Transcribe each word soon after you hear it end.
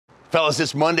Fellas,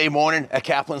 it's Monday morning at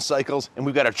Kaplan Cycles, and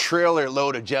we've got a trailer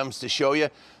load of gems to show you.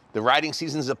 The riding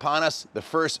season's upon us. The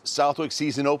first Southwick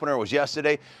season opener was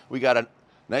yesterday. We got a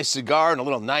nice cigar and a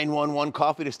little 911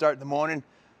 coffee to start the morning.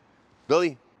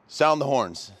 Billy, sound the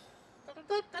horns.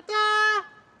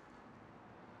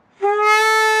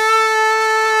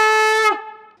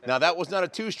 Now that was not a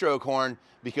two-stroke horn,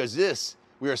 because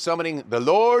we are summoning the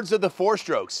lords of the four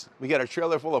strokes. We got a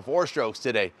trailer full of four strokes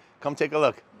today. Come take a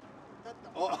look.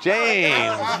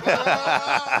 James!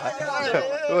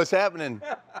 What's happening?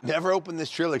 Never opened this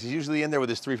trailer, because he's usually in there with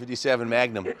his 357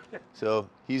 Magnum. So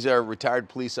he's our retired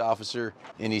police officer,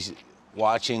 and he's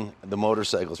watching the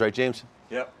motorcycles, right, James?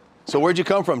 Yep. So where'd you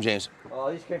come from, James?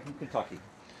 These came from Kentucky.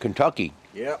 Kentucky?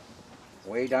 Yep.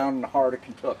 Way down in the heart of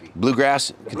Kentucky.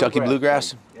 Bluegrass? Kentucky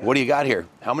bluegrass? Yeah. What do you got here?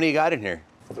 How many you got in here?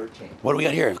 13. What do we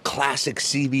got here? Classic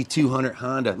CB200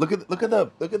 Honda. Look at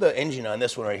the engine on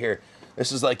this one right here.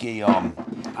 This is like a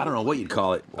I don't know what you'd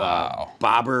call it. Wow.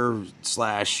 Bobber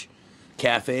slash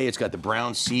cafe. It's got the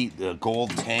brown seat, the gold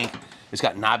tank. It's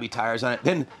got knobby tires on it.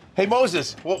 Then, hey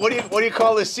Moses, what do you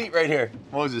call this seat right here,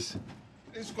 Moses?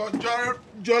 It's called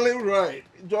Jolly Ride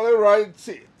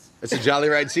seats. It's a Jolly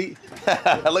Ride seat.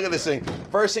 Look at this thing.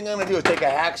 First thing I'm gonna do is take a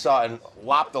hacksaw and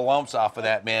lop the lumps off of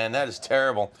that, man. That is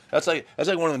terrible. That's like one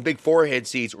of them big forehead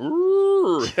seats.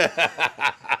 Ooh.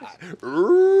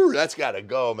 Ooh, that's gotta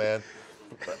go, man.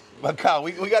 But Kyle,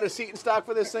 we got a seat in stock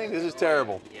for this thing? This is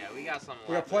terrible. Yeah, we got some.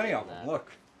 We got plenty of them.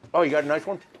 Look. Oh, you got a nice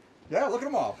one? Yeah, look at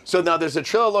them all. So now there's a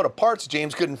trailer load of parts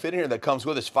James couldn't fit in here that comes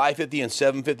with us, 550 and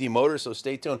 750 motors, so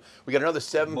stay tuned. We got another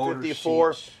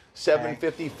 754,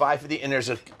 750, 550, and there's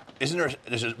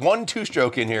a one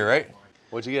two-stroke in here, right?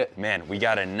 What'd you get? Man, we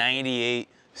got a 98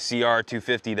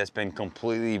 CR250 that's been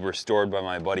completely restored by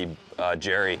my buddy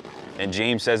Jerry. And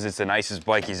James says it's the nicest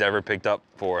bike he's ever picked up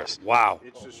for us. Wow.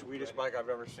 It's the sweetest bike I've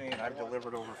ever seen. I've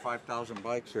delivered over 5,000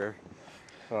 bikes here.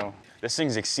 So This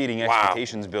thing's exceeding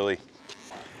expectations, Billy.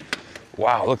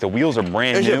 Wow, look, the wheels are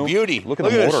brand There's new. a beauty. Look at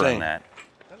Look the at this motor thing. on that.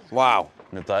 Wow.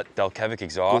 And the Delkevic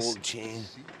exhaust. Gold chain.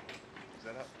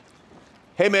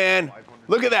 Hey, man,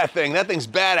 look at that thing. That thing's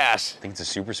badass. I think it's a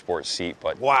super sport seat,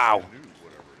 but Wow.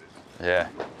 yeah,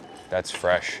 that's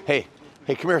fresh. Hey,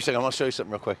 come here a second. I want to show you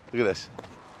something real quick. Look at this.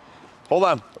 Hold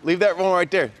on. Leave that one right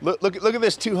there. Look at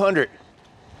this 200.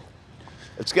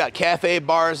 It's got cafe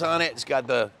bars on it. It's got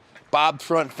the bobbed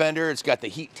front fender. It's got the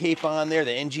heat tape on there,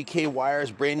 the NGK wires,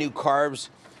 brand new carbs,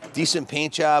 decent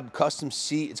paint job, custom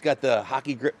seat. It's got the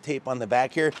hockey grip tape on the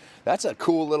back here. That's a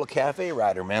cool little cafe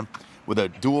rider, man, with a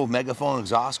dual megaphone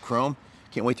exhaust chrome.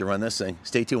 Can't wait to run this thing.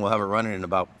 Stay tuned. We'll have it running in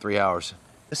about 3 hours.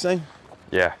 This thing?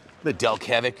 Yeah. The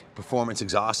Delkevic performance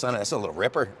exhaust on it. That's a little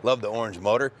ripper. Love the orange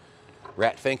motor.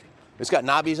 Rat Fink. It's got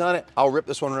knobbies on it. I'll rip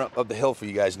this one up the hill for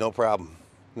you guys, no problem.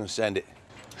 I'm gonna send it.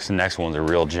 This next one's a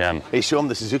real gem. Hey, show them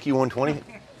the Suzuki 120.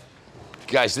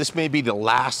 Guys, this may be the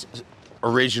last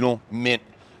original mint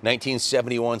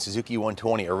 1971 Suzuki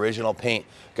 120, original paint.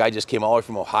 Guy just came all the way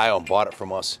from Ohio and bought it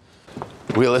from us.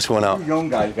 Wheel this one out. you young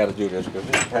guys got to do this because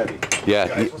it's heavy.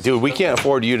 Yeah, dude, we can't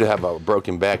afford you to have a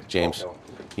broken back, James.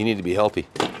 You need to be healthy.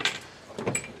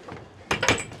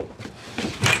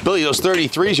 Billy, those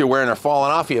 33s you're wearing are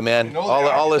falling off you, man.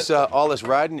 All this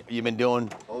riding you've been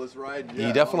doing. All this riding, yeah.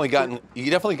 You definitely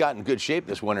got in good shape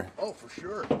this winter. Oh, for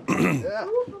sure. Yeah.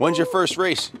 When's your first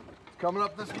race? Coming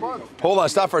up this month. Hold on,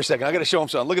 stop for a second. I gotta show him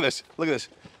something. Look at this. Look at this.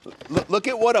 Look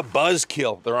at what a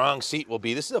buzzkill the wrong seat will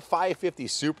be. This is a 550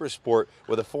 Super Sport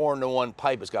with a 4-in-1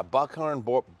 pipe. It's got buckhorn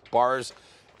bars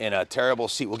and a terrible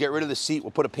seat. We'll get rid of the seat. We'll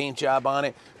put a paint job on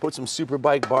it. Put some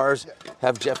Superbike bars.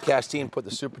 Have Jeff Castine put the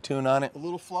Super Tune on it. A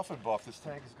little fluff and buff. This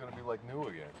tank is going to be like new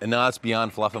again. And now it's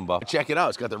beyond fluff and buff. Check it out.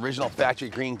 It's got the original factory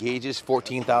green gauges,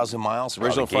 14,000 miles,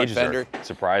 original The front gauges are fender.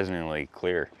 surprisingly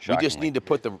clear. We just shockingly. need to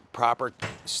put the proper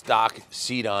stock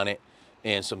seat on it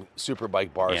and some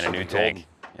Superbike bars. And a new tank.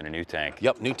 And a new tank.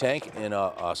 Yep, new tank and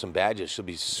some badges. Should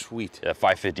be sweet. Yeah,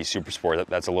 550 Super Sport,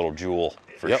 that's a little jewel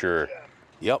for Yep. sure.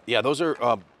 Yep, yeah, those are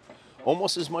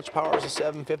almost as much power as a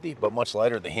 750, but much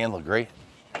lighter. They handle great.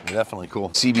 They're definitely cool.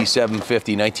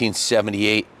 CB750,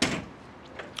 1978,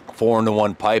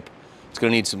 4-in-1 pipe. It's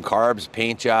gonna need some carbs,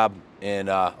 paint job, and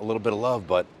a little bit of love,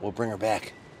 but we'll bring her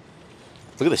back.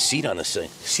 Look at the seat on this thing.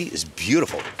 The seat is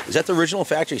beautiful. Is that the original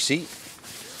factory seat?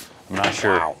 I'm not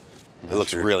sure. Wow. It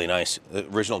looks really nice. The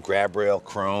original grab rail,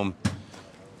 chrome.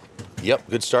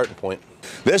 Yep, good starting point.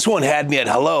 This one had me at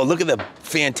hello. Look at the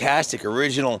fantastic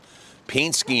original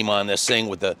paint scheme on this thing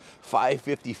with the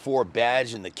 554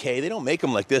 badge and the K. They don't make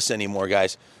them like this anymore,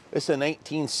 guys. This is a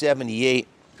 1978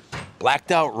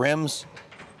 blacked out rims,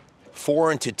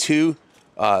 4x2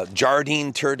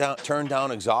 Jardine turn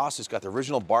down exhaust. It's got the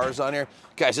original bars on here.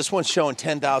 Guys, this one's showing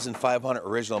 10,500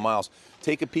 original miles.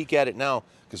 Take a peek at it now,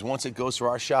 because once it goes to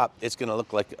our shop, it's gonna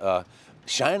look like,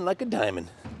 shine like a diamond.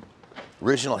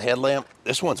 Original headlamp.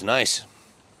 This one's nice.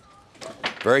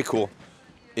 Very cool.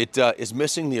 It is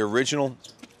missing the original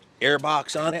air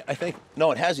box on it, I think.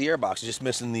 No, it has the air box. It's just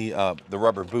missing the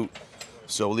rubber boot.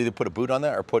 So we'll either put a boot on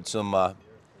that or put some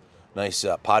nice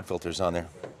pod filters on there.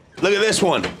 Look at this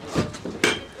one.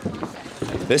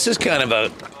 This is kind of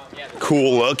a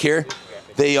cool look here.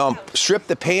 They stripped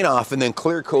the paint off and then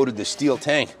clear coated the steel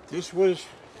tank. This was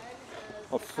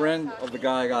a friend of the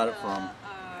guy I got it from.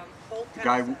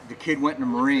 The kid went in the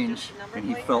Marines, and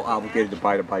he felt obligated to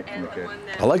buy the bike from the kid.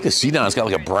 I like the seat on. It's got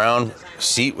like a brown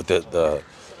seat with the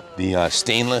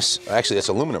stainless. Actually, that's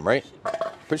aluminum, right?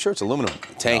 Pretty sure it's aluminum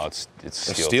tank. No, it's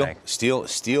steel tank.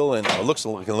 Steel, and it looks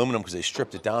like aluminum because they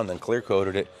stripped it down, then clear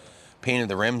coated it, painted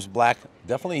the rims black.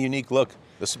 Definitely a unique look.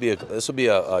 This will be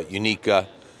a unique.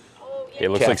 It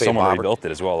looks like cafe someone bobber. rebuilt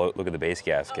it as well. Look at the base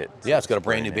gasket. Yeah, it's got a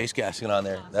brand new base gasket on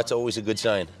there. That's always a good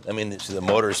sign. I mean, the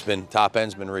motor's been, top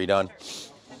end's been redone.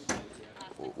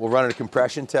 We'll run a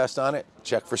compression test on it,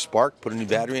 check for spark, put a new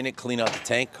battery in it, clean out the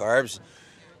tank, carbs,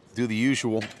 do the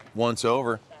usual once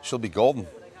over. She'll be golden.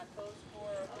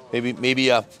 Maybe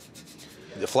the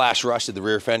flash rusted the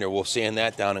rear fender. We'll sand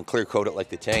that down and clear coat it like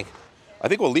the tank. I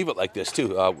think we'll leave it like this too,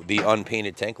 the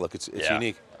unpainted tank look. It's Yeah,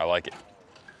 unique. I like it.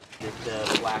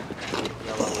 Black,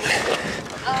 yellow.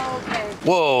 Oh, okay.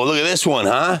 Whoa, look at this one,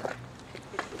 huh?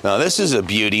 Now this is a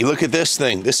beauty. Look at this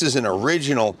thing. This is an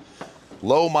original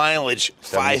low mileage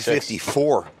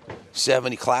 554,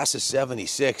 70, class of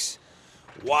 76.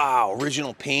 Wow,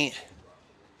 original paint.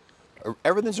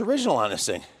 Everything's original on this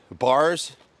thing.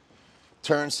 Bars,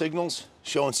 turn signals,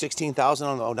 showing 16,000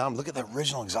 on the odometer. Look at the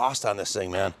original exhaust on this thing,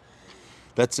 man.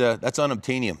 That's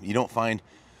unobtainium. You don't find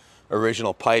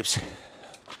original pipes.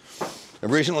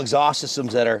 Original exhaust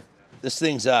systems that are, this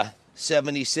thing's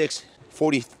 76,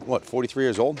 43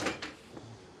 years old.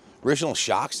 Original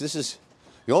shocks. This is,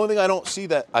 the only thing I don't see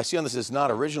that I see on this is not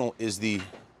original is the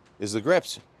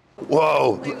grips.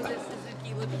 Whoa. Look at this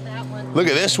Suzuki, look at that one. Look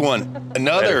at this one.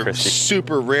 Another Christy.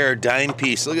 super rare dime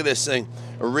piece. Look at this thing.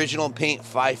 Original paint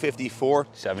 554.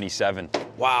 77.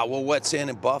 Wow, we'll wet sand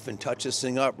and buff and touch this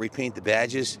thing up, repaint the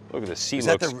badges. Look at the seat. Is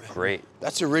that Looks great.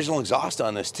 That's the original exhaust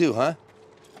on this too, huh?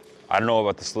 I don't know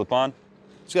about the slip-on.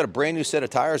 It's got a brand new set of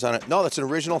tires on it. No, that's an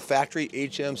original factory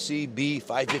HMC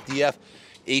B550F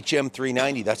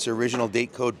HM390. That's the original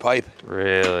date code pipe.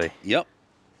 Really? Yep.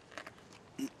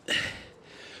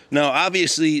 Now,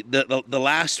 obviously, the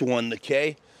last one, the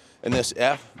K and this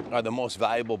F, are the most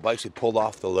valuable bikes we pulled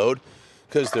off the load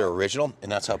because they're original,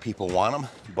 and that's how people want them.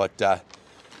 But the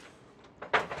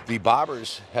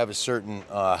bobbers have a certain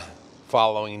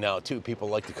following now, too. People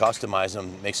like to customize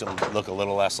them, makes them look a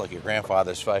little less like your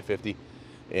grandfather's 550,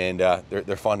 and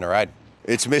they're fun to ride.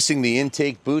 It's missing the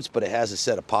intake boots, but it has a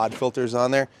set of pod filters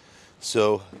on there.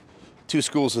 So, two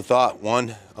schools of thought.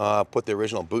 One, put the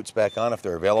original boots back on if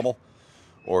they're available,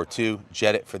 or two,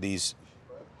 jet it for these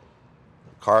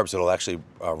carbs that'll actually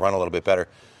run a little bit better.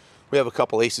 We have a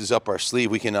couple aces up our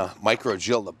sleeve. We can micro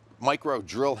drill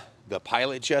the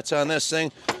pilot jets on this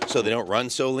thing so they don't run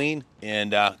so lean,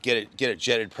 and get it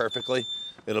jetted perfectly.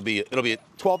 It'll be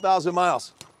 12,000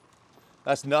 miles.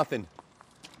 That's nothing.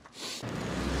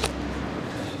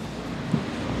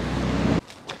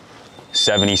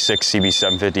 '76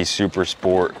 CB750 Super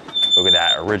Sport. Look at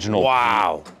that original.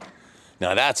 Wow.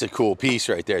 Now that's a cool piece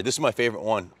right there. This is my favorite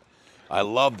one. I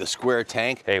love the square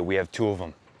tank. Hey, we have two of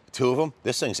them. Two of them.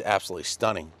 This thing's absolutely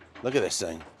stunning. Look at this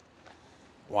thing.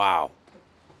 Wow.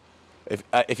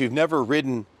 If you've never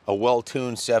ridden a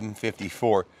well-tuned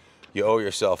 754, you owe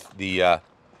yourself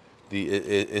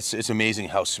it's amazing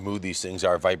how smooth these things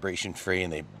are, vibration-free,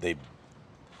 and they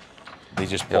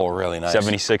just pull really nice.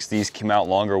 76, these came out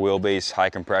longer wheelbase, high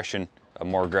compression, a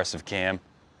more aggressive cam,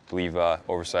 I believe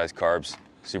oversized carbs,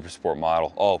 Super Sport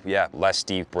model. Oh yeah, less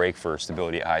steep brake for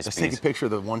stability at high Let's speeds. take a picture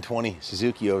of the 120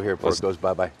 Suzuki over here before it goes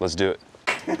bye-bye. Let's do it.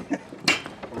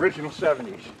 Original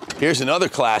 70s. Here's another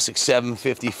classic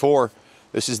 754.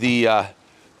 This is the,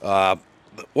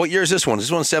 what year is this one? Is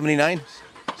this one 79?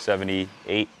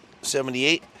 78.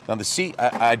 78. Now the seat,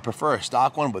 I'd prefer a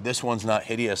stock one, but this one's not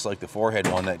hideous like the forehead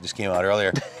one that just came out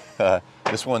earlier.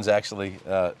 This one's actually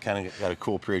kind of got a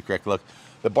cool period correct look.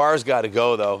 The bars got to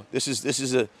go though. This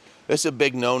is a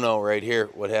big no-no right here.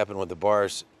 What happened with the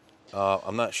bars?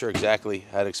 I'm not sure exactly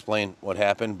how to explain what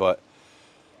happened, but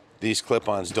these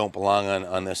clip-ons don't belong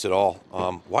on this at all.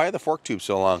 Why are the fork tubes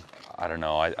so long? I don't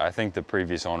know. I think the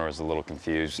previous owner was a little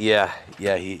confused. Yeah,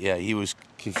 he was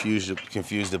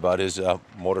confused about his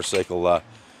motorcycle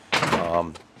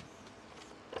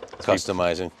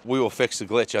customizing. We will fix the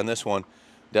glitch on this one,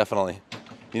 definitely.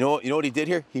 You know what he did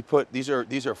here? He put these are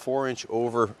 4-inch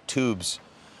over tubes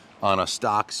on a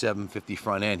stock 750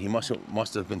 front end. He must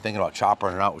have been thinking about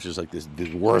choppering it out, which is like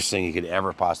the worst thing you could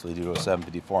ever possibly do to a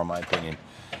 754, in my opinion.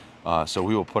 So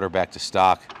we will put her back to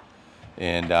stock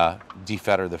and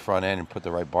defetter the front end and put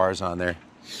the right bars on there.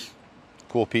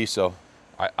 Cool piece, though.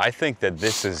 I think that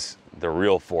this is the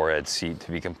real forehead seat,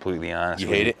 to be completely honest. You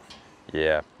hate it?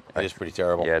 Yeah. It is pretty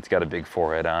terrible. Yeah, it's got a big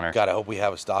forehead on her. God, I hope we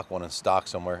have a stock one in stock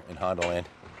somewhere in Honda land.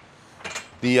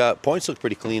 The points look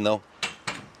pretty clean, though.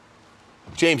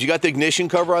 James, you got the ignition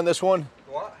cover on this one?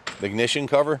 What? The ignition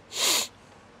cover?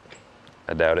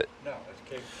 I doubt it. No, it's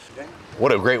okay.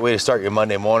 What a great way to start your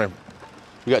Monday morning.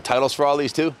 We got titles for all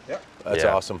these, too? Yep. That's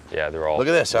Yeah. awesome. Yeah, they're all Look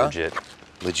at this, legit. huh?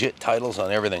 Legit titles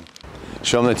on everything.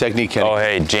 Show them the technique, Kenny. Oh,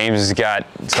 hey, James has got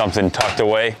something tucked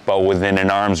away, but within an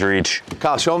arm's reach.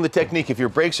 Kyle, show them the technique. If your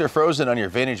brakes are frozen on your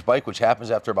vintage bike, which happens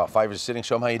after about 5 years of sitting,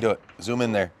 show them how you do it. Zoom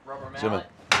in there. Rubber Zoom in. mallet.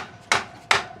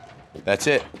 That's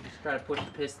it. Try to push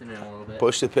the piston in a little bit.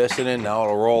 Push the piston in, now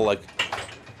it'll roll like,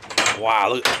 wow,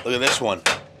 look at this one.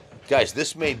 Guys,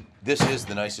 this is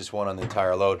the nicest one on the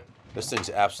entire load. This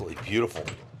thing's absolutely beautiful.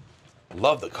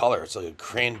 Love the color. It's like a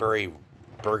cranberry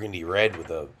burgundy red with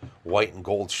a white and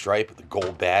gold stripe with a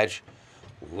gold badge,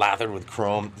 lathered with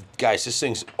chrome. Guys, this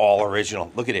thing's all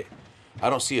original. Look at it. I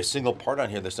don't see a single part on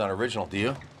here that's not original, do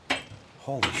you?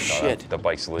 Holy shit. The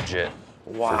bike's legit.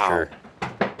 Wow. For sure.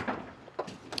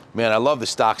 Man, I love the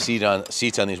stock seats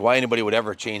on these. Why anybody would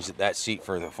ever change that seat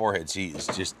for the forehead seat is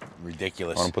just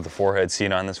ridiculous. Want to put the forehead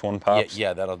seat on this one, Pops?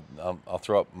 Yeah, that'll. I'll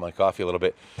throw up my coffee a little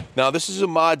bit. Now, this is a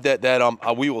mod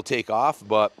that we will take off,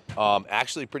 but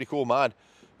actually, pretty cool mod.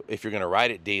 If you're going to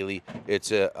ride it daily,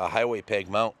 it's a highway peg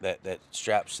mount that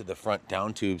straps to the front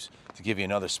down tubes to give you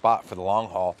another spot for the long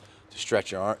haul to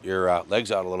stretch your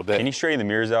legs out a little bit. Can you straighten the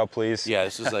mirrors out, please? Yeah,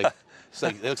 this is like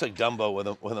it looks like Dumbo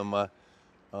with them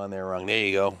on there wrong. There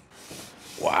you go.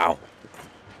 Wow.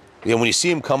 Yeah, when you see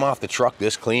him come off the truck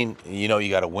this clean, you know you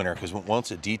got a winner, because once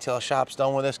the detail shop's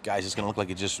done with this, guys, it's going to look like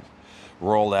it just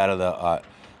rolled out of the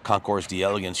Concours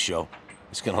d'Elegance show.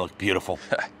 It's going to look beautiful.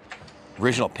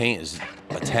 Original paint is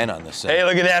a 10 on this thing. Hey,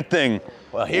 look at that thing.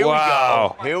 Well, here we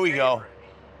go. Here we go.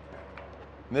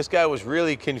 And this guy was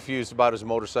really confused about his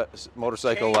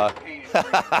motorcycle.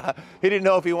 He didn't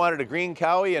know if he wanted a green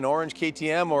Cowie, an orange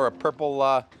KTM, or a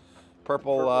purple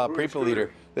Prepo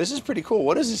leader. This is pretty cool.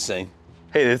 What is this thing?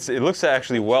 Hey, it looks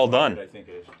actually well done. I think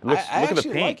it is. Look I at the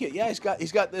actually paint. like it. Yeah,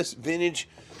 he's got this vintage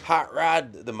hot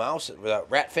rod, the mouse,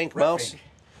 Rat Fink mouse.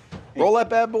 Roll that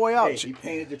bad boy out. Hey, he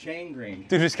painted the chain green.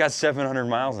 Dude, it's got 700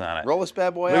 miles on it. Roll this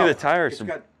bad boy Look out. at the tires. It's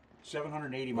got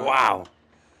 780 miles. Wow.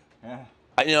 Yeah.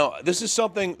 You know, this is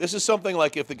something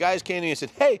like if the guys came to me and said,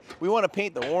 "Hey, we want to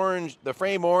paint the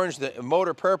frame orange, the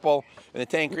motor purple, and the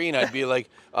tank green," I'd be like,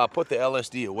 "Put the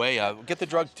LSD away. Get the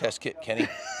drug test kit, Kenny,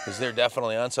 because they're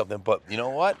definitely on something." But you know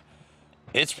what?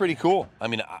 It's pretty cool. I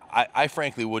mean, I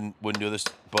frankly wouldn't do this,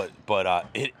 but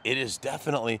it is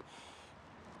definitely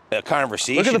a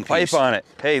conversation. Look at the pipe piece. on it.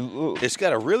 Hey, look. It's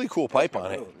got a really cool pipe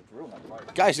on it.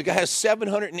 Guys, the guy has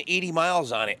 780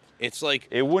 miles on it. It's like,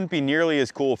 It wouldn't be nearly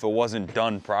as cool if it wasn't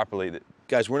done properly.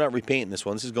 guys, we're not repainting this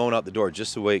one. This is going out the door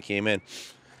just the way it came in.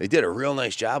 They did a real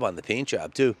nice job on the paint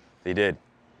job, too. They did.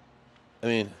 I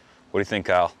mean, What do you think,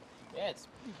 Kyle? Yeah, it's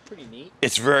pretty neat.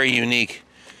 it's very unique.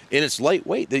 And it's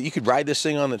lightweight. That you could ride this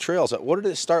thing on the trails. What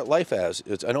did it start life as?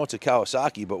 I know it's a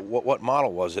Kawasaki, but what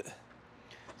model was it?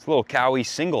 It's a little Cowie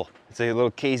single. It's a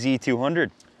little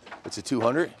KZ200. It's a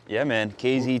 200? Yeah, man.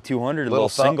 KZ200, a little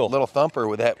single. Little thumper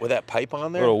with that pipe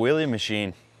on there? Little wheelie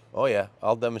machine. Oh, yeah.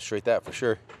 I'll demonstrate that for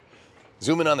sure.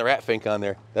 Zoom in on the Rat Fink on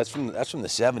there. That's from the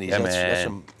 70s. Yeah, That's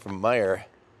man. from my era.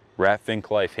 Rat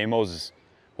Fink life. Hey, Moses,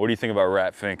 what do you think about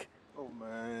Rat Fink? Oh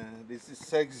man, this is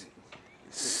sexy.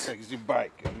 It's a sexy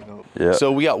bike, you know. Yeah.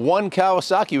 So we got one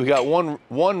Kawasaki. We got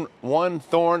one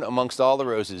thorn amongst all the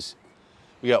roses.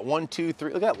 We got 1, 2,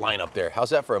 3. Look at that line up there.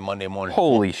 How's that for a Monday morning?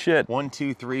 Holy shit. 1,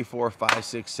 2, 3, 4, 5,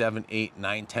 6, 7, 8,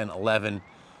 9, 10, 11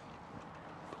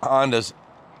 Hondas.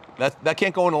 That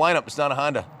can't go in the lineup. It's not a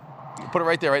Honda. Put it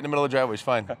right there, right in the middle of the driveway. It's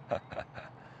fine.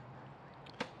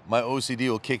 My OCD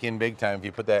will kick in big time if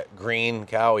you put that green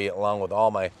Cowie along with all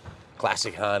my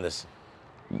classic Hondas.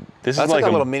 This That's is like like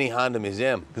a little mini Honda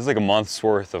museum. This is like a month's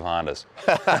worth of Hondas.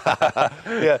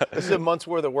 Yeah, this is a month's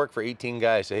worth of work for 18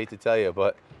 guys. I hate to tell you,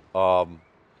 but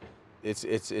it's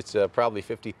probably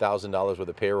 $50,000 worth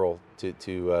of payroll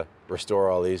to restore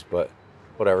all these. But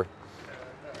whatever.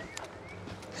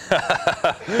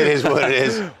 It is what it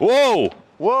is. Whoa!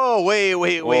 Whoa, wait,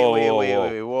 Whoa,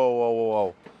 whoa.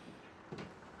 whoa.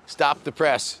 Stop the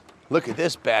press. Look at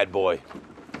this bad boy.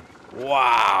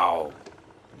 Wow.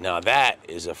 Now that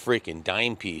is a freaking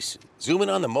dime piece. Zoom in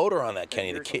on the motor on that,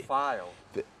 Kenny. Here's a file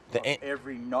of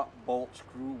every nut, bolt,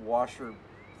 screw, washer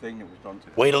thing that was done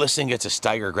today. Wait till this thing gets a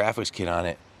Steiger graphics kit on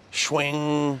it.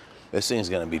 Schwing. This thing's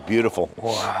gonna be beautiful.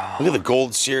 Wow. Look at the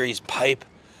Gold Series pipe.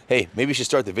 Hey, maybe you should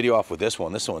start the video off with this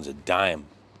one. This one's a dime.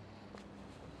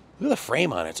 Look at the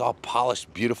frame on it. It's all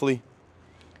polished beautifully.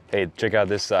 Hey, check out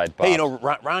this side, Bob. Hey, you know,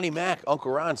 Ronnie Mac,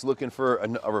 Uncle Ron's looking for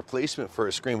a replacement for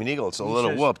a Screaming Eagle. It's a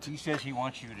little whooped. He says he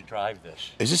wants you to drive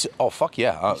this. Is this? Oh, fuck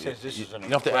yeah. He says this is an you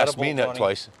don't have to ask me that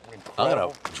twice. I'm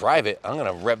going to drive it. I'm going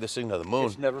to rev this thing to the moon.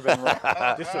 It's never been run.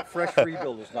 This is a fresh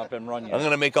rebuild. It's not been run yet. I'm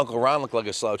going to make Uncle Ron look like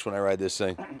a slouch when I ride this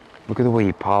thing. Look at the way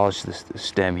he polished this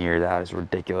stem here. That is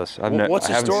ridiculous. What's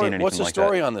the story? What's the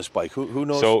story on this bike? Who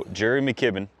knows? So Jerry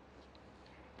McKibben,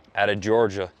 out of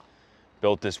Georgia,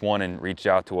 built this one and reached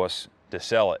out to us to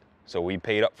sell it. So we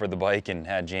paid up for the bike and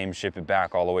had James ship it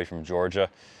back all the way from Georgia.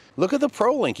 Look at the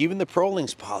Pro Link. Even the Pro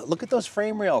Link's polished. Look at those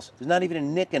frame rails. There's not even a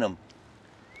nick in them.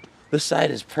 This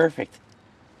side is perfect.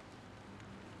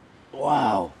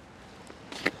 Wow.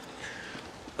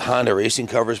 Honda racing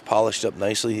covers polished up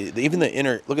nicely. Even the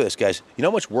inner, look at this, guys. You know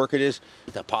how much work it is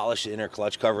to polish the inner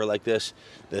clutch cover like this?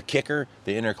 The kicker,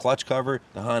 the inner clutch cover,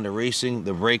 the Honda racing,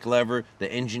 the brake lever,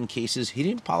 the engine cases. He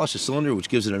didn't polish the cylinder, which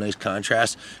gives it a nice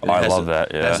contrast. Oh, I love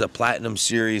that, yeah. It has a Platinum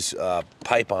Series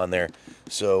pipe on there.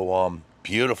 So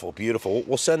beautiful, beautiful.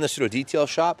 We'll send this to a detail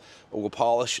shop. We'll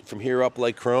polish from here up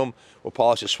like chrome. We'll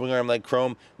polish the swing arm like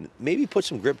chrome. Maybe put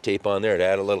some grip tape on there to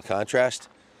add a little contrast.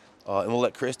 And we'll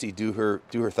let Christy do her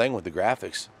thing with the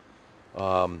graphics.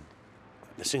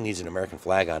 This thing needs an American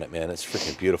flag on it, man. It's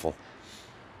freaking beautiful.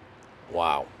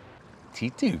 Wow.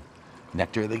 T2,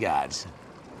 Nectar of the Gods.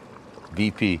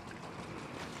 VP.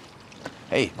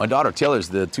 Hey, my daughter Taylor's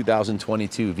the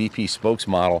 2022 VP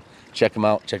spokesmodel. Check them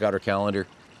out. Check out her calendar.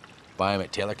 Buy them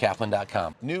at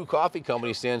taylorkaplan.com. New Coffee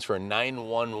Company stands for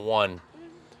 911.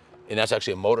 And that's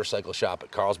actually a motorcycle shop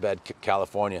at Carlsbad,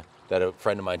 California, that a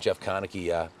friend of mine, Jeff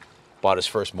Konecki, bought his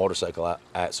first motorcycle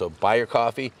at. So buy your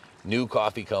coffee, New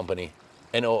Coffee Company,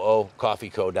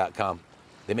 NOOcoffeeco.com.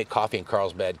 They make coffee in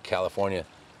Carlsbad, California,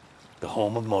 the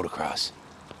home of motocross.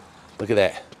 Look at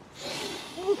that.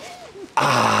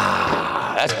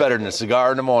 Ah, that's better than a cigar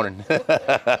in the morning.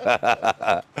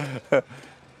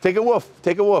 Take a whiff.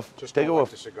 Take a whiff. Just take a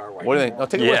whiff. Cigar what do you think? No,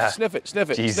 take a whiff. Sniff it.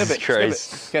 Sniff it. Jesus sniff it. Christ.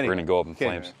 Sniff it. Kenny, we're gonna go up in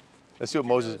Kenny, flames. Let's see what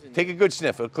Moses. Take a good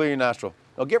sniff. It'll clear your nostril.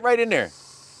 No, get right in there.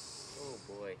 Oh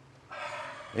boy.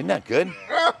 Isn't that good?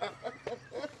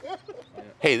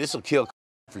 Hey, this will kill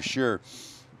for sure.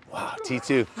 Wow,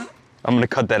 T2. I'm gonna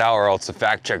cut that out or else the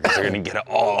fact checkers are gonna get it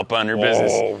all up on your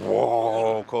business.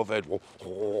 Whoa, COVID.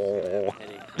 Whoa.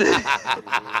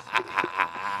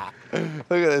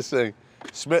 Look at this thing.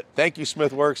 Smith, thank you,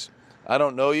 Smith Works. I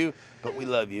don't know you, but we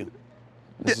love you.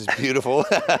 This is beautiful.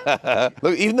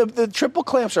 Look, even the triple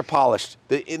clamps are polished.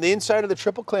 The inside of the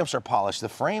triple clamps are polished. The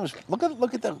frames, look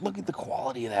at the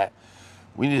quality of that.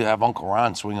 We need to have Uncle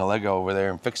Ron swing a Lego over there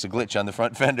and fix the glitch on the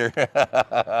front fender.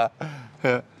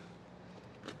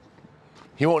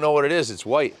 He won't know what it is. It's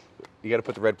white. You got to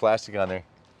put the red plastic on there.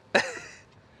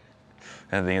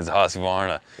 That thing is a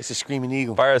Husqvarna. It's a Screaming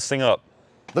Eagle. Fire this thing up.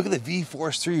 Look at the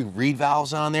V-Force 3 reed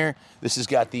valves on there. This has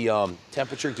got the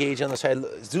temperature gauge on the side.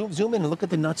 Zoom in and look at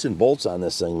the nuts and bolts on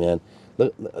this thing, man.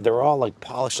 Look, they're all like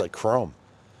polished like chrome.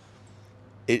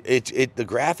 The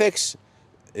graphics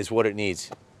is what it needs.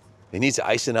 It needs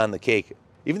icing on the cake.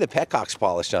 Even the petcock's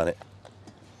polished on it.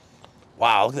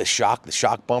 Wow, look at the shock. The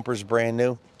shock bumper's brand new.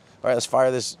 All right, let's fire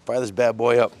this bad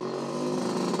boy up.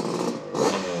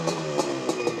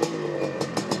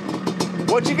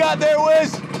 What you got there,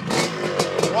 Wiz?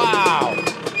 Wow.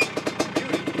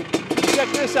 Check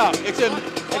this out. It's a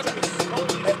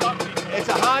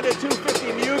Honda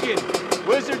 250 Mugen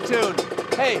Wizard tune.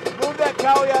 Hey, move that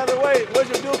Cowie out of the way.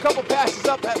 Wizard, do a couple passes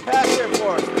up that pass there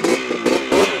for us.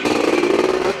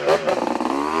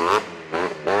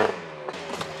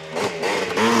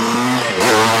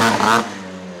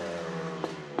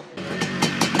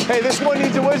 Hey, this one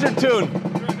needs a Wizard tune.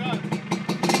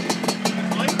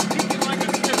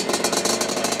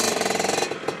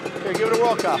 Here, give it a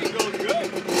roll call. It goes good.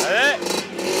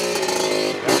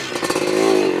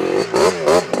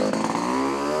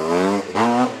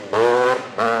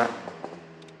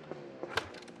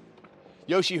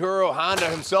 Yoshihiro Honda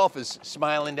himself is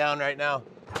smiling down right now.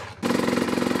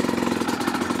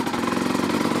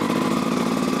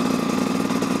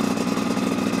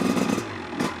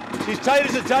 She's tight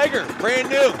as a tiger, brand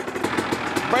new.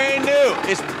 Brand new.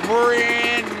 It's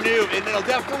brand new. And it'll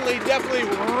definitely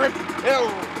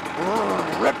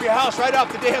rip your house right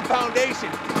off the damn foundation.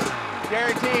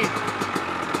 Guaranteed.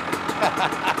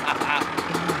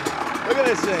 Look at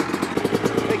this thing.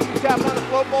 Hey, can you tap on the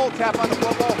float bowl? Tap on the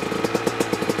float bowl.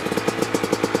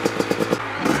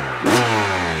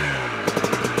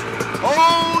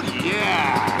 Oh,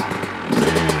 yeah.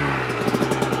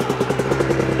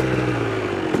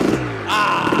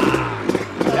 Ah,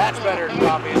 that's better than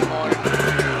coffee in the morning.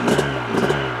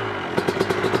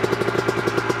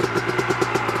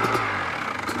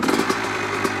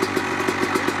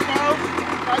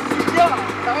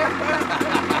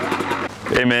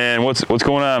 Hey man, what's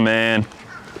going on, man?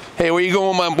 Hey, where you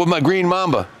going with my green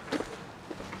Mamba?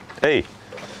 Hey.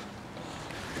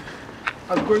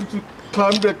 I'm going to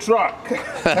climb the truck.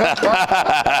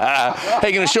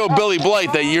 Hey, gonna show Billy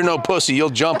Blight that you're no pussy.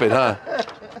 You'll jump it, huh?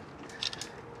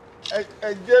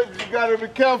 And James, you gotta be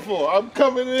careful. I'm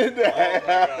coming in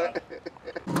there.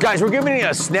 Guys, we're giving you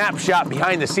a snapshot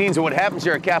behind the scenes of what happens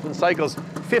here at Kaplan Cycles.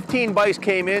 15 bikes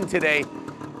came in today.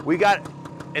 We got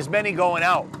as many going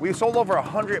out. We sold over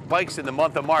 100 bikes in the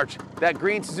month of March. That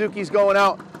green Suzuki's going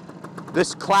out.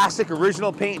 This classic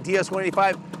original paint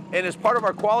DS185. And as part of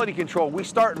our quality control, we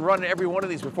start and run every one of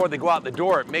these before they go out the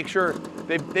door. Make sure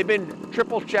they've been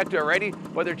triple checked already,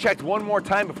 but they're checked one more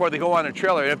time before they go on a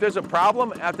trailer. And if there's a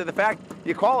problem after the fact,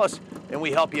 you call us and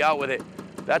we help you out with it.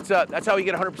 That's how we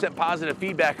get 100% positive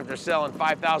feedback if they're selling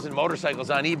 5,000 motorcycles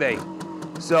on eBay.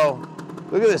 So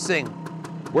look at this thing.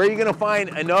 Where are you gonna find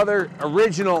another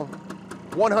original,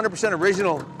 100%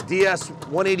 original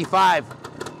DS185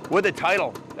 with a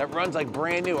title that runs like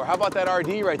brand new? Or how about that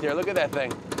RD right there? Look at that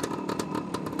thing.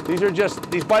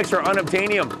 These bikes are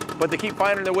unobtainium, but they keep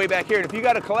finding their way back here. And if you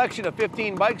got a collection of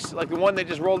 15 bikes, like the one that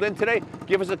just rolled in today,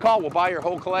 give us a call. We'll buy your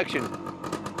whole collection.